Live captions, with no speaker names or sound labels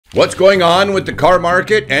What's going on with the car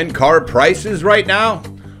market and car prices right now?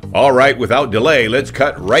 All right, without delay, let's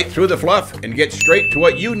cut right through the fluff and get straight to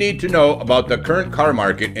what you need to know about the current car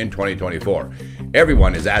market in 2024.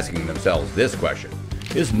 Everyone is asking themselves this question: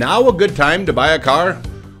 is now a good time to buy a car?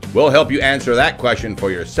 We'll help you answer that question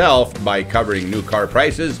for yourself by covering new car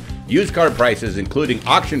prices, used car prices, including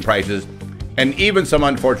auction prices, and even some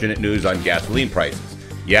unfortunate news on gasoline prices.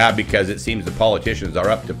 Yeah, because it seems the politicians are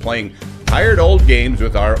up to playing tired old games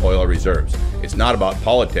with our oil reserves. It's not about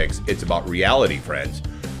politics, it's about reality, friends.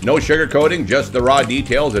 No sugarcoating, just the raw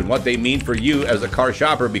details and what they mean for you as a car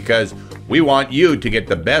shopper, because we want you to get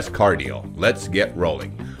the best car deal. Let's get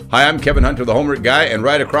rolling. Hi, I'm Kevin Hunter, the Homework Guy, and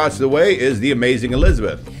right across the way is the amazing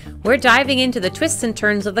Elizabeth. We're diving into the twists and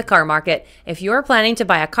turns of the car market. If you're planning to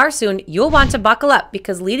buy a car soon, you'll want to buckle up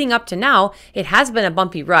because leading up to now, it has been a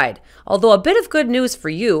bumpy ride. Although a bit of good news for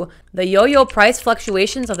you, the yo-yo price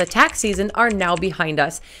fluctuations of the tax season are now behind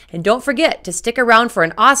us. And don't forget to stick around for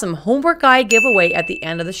an awesome Homework Guy giveaway at the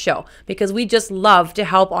end of the show, because we just love to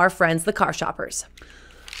help our friends, the car shoppers.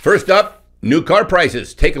 First up, new car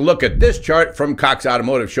prices. Take a look at this chart from Cox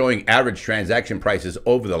Automotive showing average transaction prices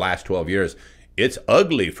over the last 12 years. It's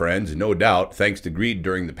ugly, friends, no doubt, thanks to greed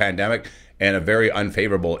during the pandemic and a very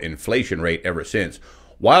unfavorable inflation rate ever since.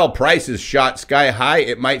 While prices shot sky high,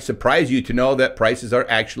 it might surprise you to know that prices are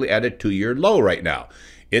actually at a 2-year low right now.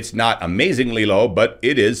 It's not amazingly low, but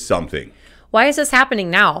it is something. Why is this happening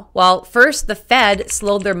now? Well, first, the Fed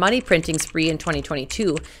slowed their money printing spree in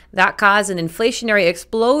 2022. That caused an inflationary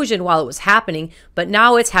explosion while it was happening, but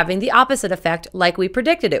now it's having the opposite effect like we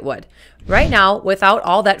predicted it would. Right now, without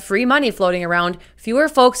all that free money floating around, fewer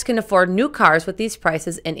folks can afford new cars with these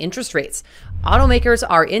prices and interest rates. Automakers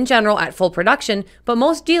are in general at full production, but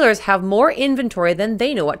most dealers have more inventory than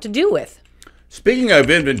they know what to do with. Speaking of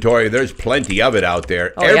inventory, there's plenty of it out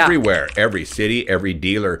there, everywhere, yeah. Every city, every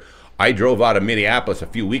dealer. I drove out of Minneapolis a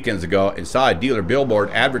few weekends ago and saw a dealer billboard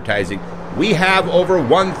advertising, "We have over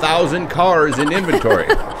 1,000 cars in inventory."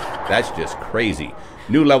 That's just crazy.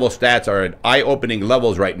 New level stats are at eye-opening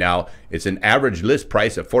levels right now. It's an average list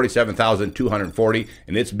price of $47,240,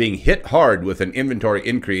 and it's being hit hard with an inventory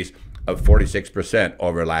increase of 46%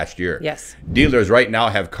 over last year. Yes. Dealers right now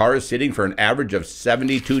have cars sitting for an average of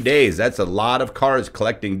 72 days. That's a lot of cars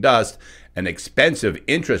collecting dust, and expensive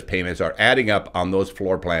interest payments are adding up on those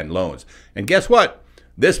floor plan loans. And guess what?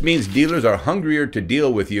 This means dealers are hungrier to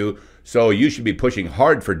deal with you, so you should be pushing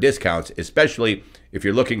hard for discounts, especially if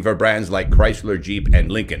you're looking for brands like Chrysler, Jeep, and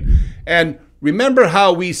Lincoln. And remember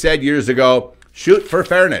how we said years ago, shoot for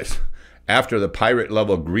fairness. After the pirate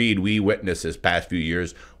level greed we witnessed this past few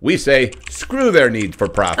years, we say, screw their need for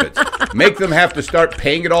profits. Make them have to start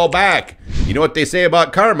paying it all back. You know what they say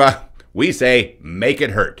about karma? We say, make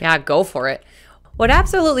it hurt. Yeah, go for it. What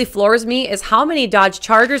absolutely floors me is how many Dodge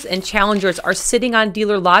Chargers and Challengers are sitting on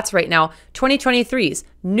dealer lots right now, 2023s,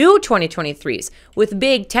 new 2023s, with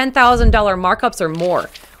big $10,000 markups or more.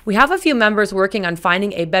 We have a few members working on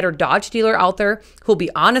finding a better Dodge dealer out there who'll be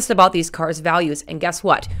honest about these cars' values. And guess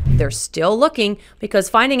what? They're still looking, because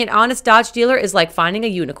finding an honest Dodge dealer is like finding a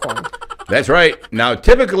unicorn. That's right. Now,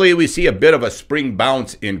 typically we see a bit of a spring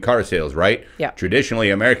bounce in car sales, right? Yeah. Traditionally,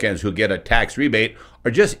 Americans who get a tax rebate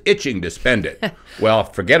are just itching to spend it. Well,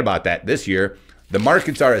 forget about that this year. The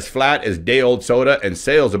markets are as flat as day-old soda and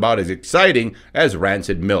sales about as exciting as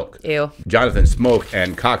rancid milk. Ew. Jonathan Smoke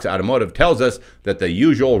and Cox Automotive tells us that the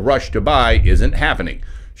usual rush to buy isn't happening.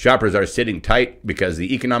 Shoppers are sitting tight because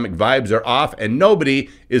the economic vibes are off, and nobody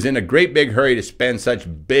is in a great big hurry to spend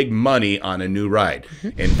such big money on a new ride.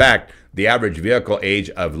 In fact, the average vehicle age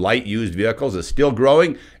of light used vehicles is still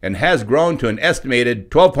growing and has grown to an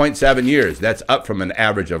estimated 12.7 years. That's up from an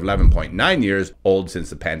average of 11.9 years old since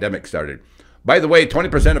the pandemic started. By the way,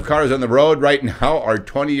 20% of cars on the road right now are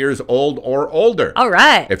 20 years old or older. All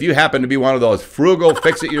right. If you happen to be one of those frugal,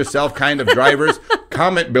 fix-it-yourself kind of drivers,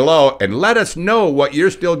 comment below and let us know what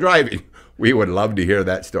you're still driving. We would love to hear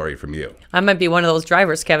that story from you. I might be one of those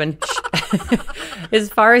drivers, Kevin. As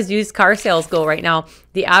far as used car sales go right now,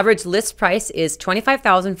 the average list price is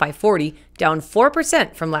 $25,540, down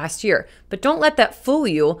 4% from last year. But don't let that fool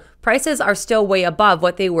you. Prices are still way above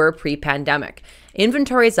what they were pre-pandemic.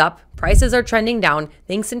 Inventory is up, prices are trending down,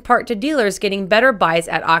 thanks in part to dealers getting better buys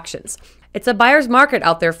at auctions. It's a buyer's market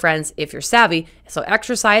out there, friends, if you're savvy, so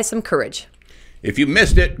exercise some courage. If you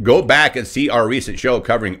missed it, go back and see our recent show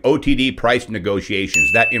covering OTD price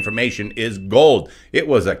negotiations. That information is gold. It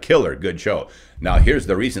was a killer good show. Now here's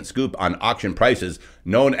the recent scoop on auction prices,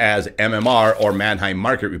 known as MMR or Manheim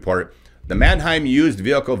Market Report. The Manheim Used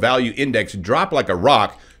Vehicle Value Index dropped like a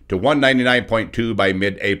rock to 199.2 by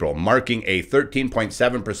mid-April, marking a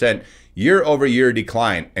 13.7% year-over-year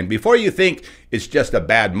decline. And before you think it's just a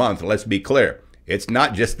bad month, let's be clear. It's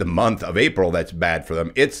not just the month of April that's bad for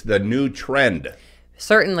them. It's the new trend.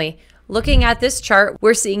 Certainly. Looking at this chart,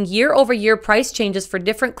 we're seeing year-over-year price changes for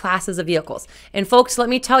different classes of vehicles. And folks, let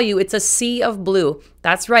me tell you, it's a sea of blue.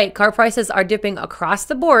 That's right, car prices are dipping across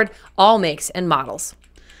the board, all makes and models.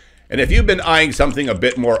 And if you've been eyeing something a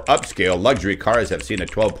bit more upscale, luxury cars have seen a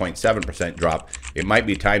 12.7% drop. It might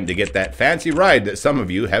be time to get that fancy ride that some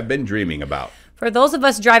of you have been dreaming about. For those of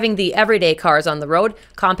us driving the everyday cars on the road,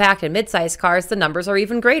 compact and mid-size cars, the numbers are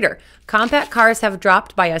even greater. Compact cars have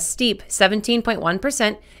dropped by a steep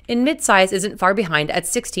 17.1%, and mid-size isn't far behind at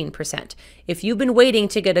 16%. If you've been waiting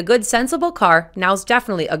to get a good, sensible car, now's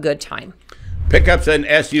definitely a good time. Pickups and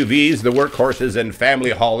SUVs, the workhorses and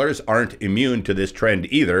family haulers, aren't immune to this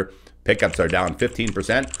trend either. Pickups are down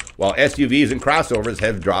 15%, while SUVs and crossovers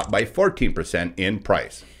have dropped by 14% in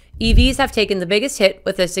price. EVs have taken the biggest hit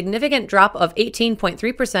with a significant drop of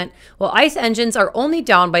 18.3%, while ICE engines are only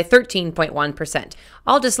down by 13.1%.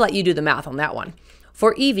 I'll just let you do the math on that one.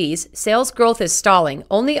 For EVs, sales growth is stalling,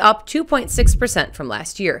 only up 2.6% from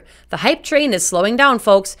last year. The hype train is slowing down,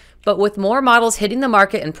 folks, but with more models hitting the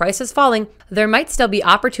market and prices falling, there might still be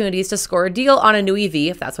opportunities to score a deal on a new EV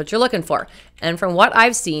if that's what you're looking for. And from what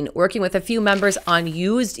I've seen, working with a few members on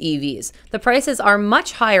used EVs, the prices are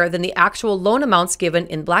much higher than the actual loan amounts given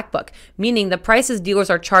in Black Book, meaning the prices dealers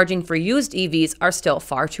are charging for used EVs are still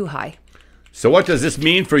far too high. So what does this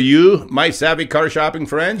mean for you, my savvy car shopping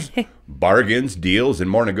friends? Bargains, deals, and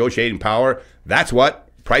more negotiating power. That's what.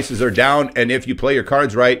 Prices are down, and if you play your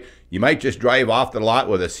cards right, you might just drive off the lot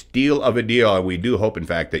with a steal of a deal, and we do hope, in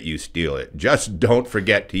fact, that you steal it. Just don't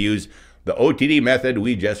forget to use the OTD method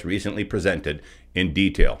we just recently presented in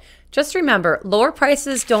detail. Just remember, lower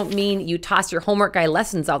prices don't mean you toss your homework guy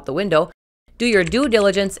lessons out the window. Do your due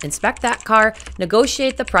diligence, inspect that car,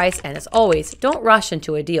 negotiate the price, and as always, don't rush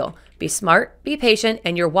into a deal. Be smart, be patient,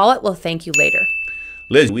 and your wallet will thank you later.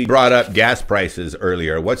 Liz, we brought up gas prices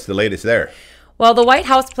earlier. What's the latest there? Well, the White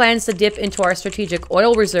House plans to dip into our strategic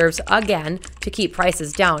oil reserves again to keep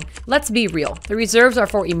prices down. Let's be real. The reserves are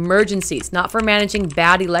for emergencies, not for managing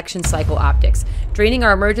bad election cycle optics. Draining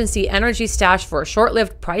our emergency energy stash for a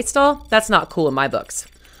short-lived price stall? That's not cool in my books.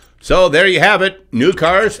 So there you have it. New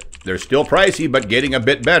cars, they're still pricey, but getting a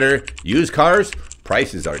bit better. Used cars,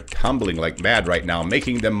 prices are tumbling like mad right now,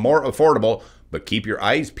 making them more affordable, but keep your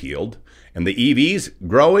eyes peeled. And the EVs,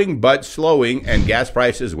 growing but slowing, and gas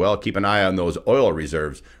prices, well, keep an eye on those oil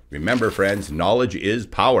reserves. Remember, friends, knowledge is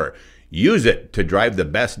power. Use it to drive the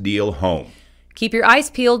best deal home. Keep your eyes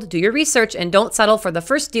peeled, do your research, and don't settle for the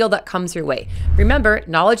first deal that comes your way. Remember,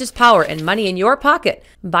 knowledge is power and money in your pocket.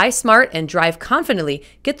 Buy smart and drive confidently.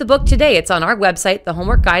 Get the book today. It's on our website,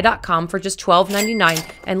 thehomeworkguy.com, for just $12.99.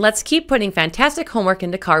 And let's keep putting fantastic homework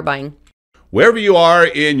into car buying. Wherever you are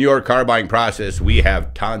in your car buying process, we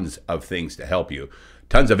have tons of things to help you.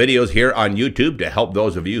 Tons of videos here on YouTube to help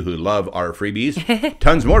those of you who love our freebies.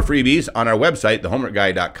 Tons more freebies on our website,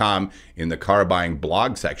 thehomeworkguy.com, in the car buying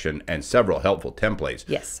blog section, and several helpful templates.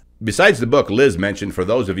 Yes. Besides the book Liz mentioned, for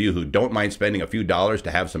those of you who don't mind spending a few dollars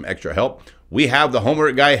to have some extra help, we have the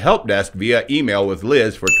Homework Guy Help Desk via email with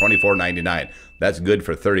Liz for $24.99. That's good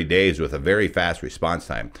for 30 days with a very fast response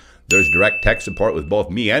time. There's direct tech support with both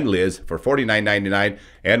me and Liz for $49.99,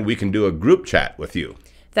 and we can do a group chat with you.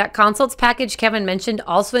 That consults package Kevin mentioned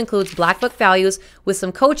also includes Black Book values with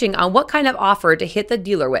some coaching on what kind of offer to hit the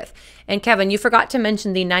dealer with. And Kevin, you forgot to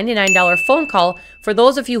mention the $99 phone call for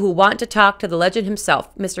those of you who want to talk to the legend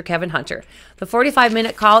himself, Mr. Kevin Hunter. The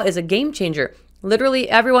 45-minute call is a game changer. Literally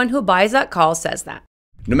everyone who buys that call says that.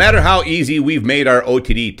 No matter how easy we've made our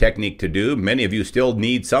OTD technique to do, many of you still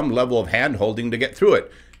need some level of hand-holding to get through it.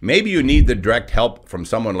 Maybe you need the direct help from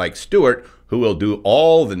someone like Stuart, who will do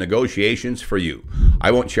all the negotiations for you. I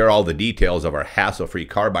won't share all the details of our hassle-free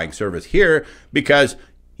car buying service here because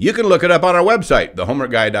you can look it up on our website,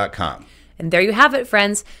 thehomeworkguy.com. And there you have it,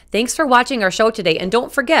 friends. Thanks for watching our show today, and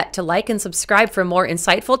don't forget to like and subscribe for more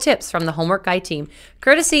insightful tips from the Homework Guy team,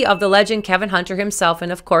 courtesy of the legend Kevin Hunter himself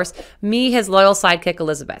and, of course, me, his loyal sidekick,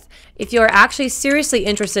 Elizabeth. If you are actually seriously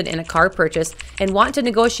interested in a car purchase and want to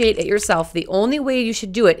negotiate it yourself, the only way you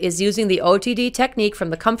should do it is using the OTD technique from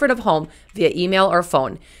the comfort of home via email or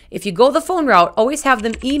phone. If you go the phone route, always have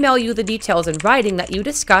them email you the details in writing that you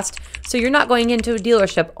discussed, so you're not going into a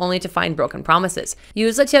dealership only to find broken promises.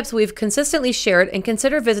 Use the tips we've consistently shared and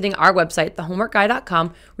consider visiting our website,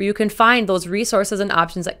 thehomeworkguy.com, where you can find those resources and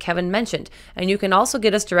options that Kevin mentioned. And you can also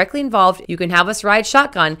get us directly involved. You can have us ride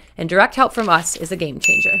shotgun, and direct help from us is a game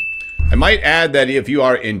changer. I might add that if you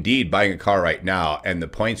are indeed buying a car right now and the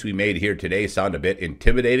points we made here today sound a bit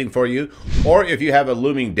intimidating for you, or if you have a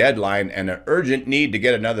looming deadline and an urgent need to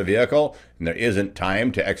get another vehicle and there isn't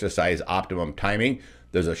time to exercise optimum timing,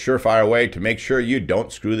 there's a surefire way to make sure you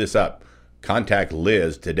don't screw this up. Contact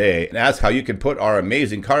Liz today and ask how you can put our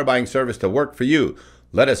amazing car buying service to work for you.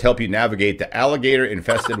 Let us help you navigate the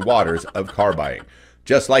alligator-infested waters of car buying.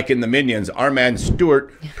 Just like in the Minions, our man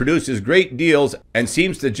Stuart produces great deals and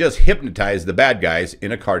seems to just hypnotize the bad guys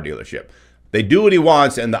in a car dealership. They do what he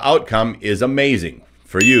wants and the outcome is amazing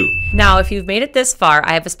for you. Now, if you've made it this far,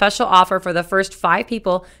 I have a special offer for the first 5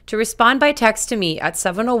 people to respond by text to me at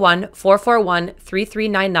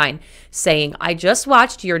 701-441-3399 saying, I just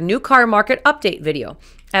watched your new car market update video.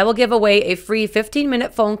 I will give away a free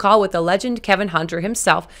 15-minute phone call with the legend Kevin Hunter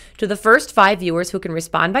himself to the first 5 viewers who can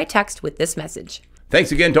respond by text with this message.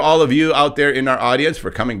 Thanks again to all of you out there in our audience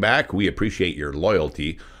for coming back. We appreciate your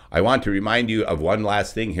loyalty. I want to remind you of one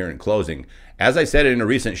last thing here in closing. As I said in a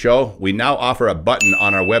recent show, we now offer a button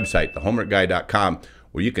on our website, thehomeworkguy.com,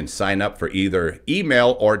 where you can sign up for either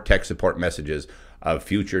email or text support messages of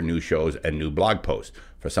future new shows and new blog posts.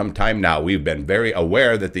 For some time now, we've been very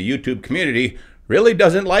aware that the YouTube community really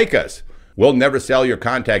doesn't like us. We'll never sell your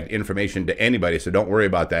contact information to anybody, so don't worry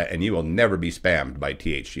about that, and you will never be spammed by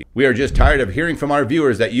THG. We are just tired of hearing from our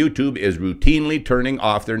viewers that YouTube is routinely turning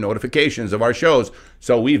off their notifications of our shows,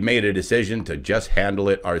 so we've made a decision to just handle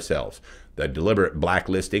it ourselves. The deliberate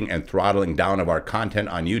blacklisting and throttling down of our content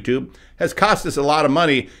on YouTube has cost us a lot of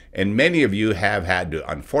money, and many of you have had to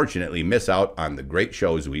unfortunately miss out on the great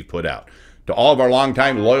shows we've put out. To all of our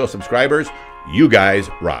longtime loyal subscribers, you guys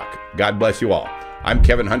rock. God bless you all. I'm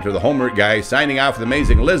Kevin Hunter, the Homework Guy, signing off with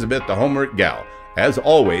amazing Elizabeth, the Homework Gal. As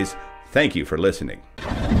always, thank you for listening.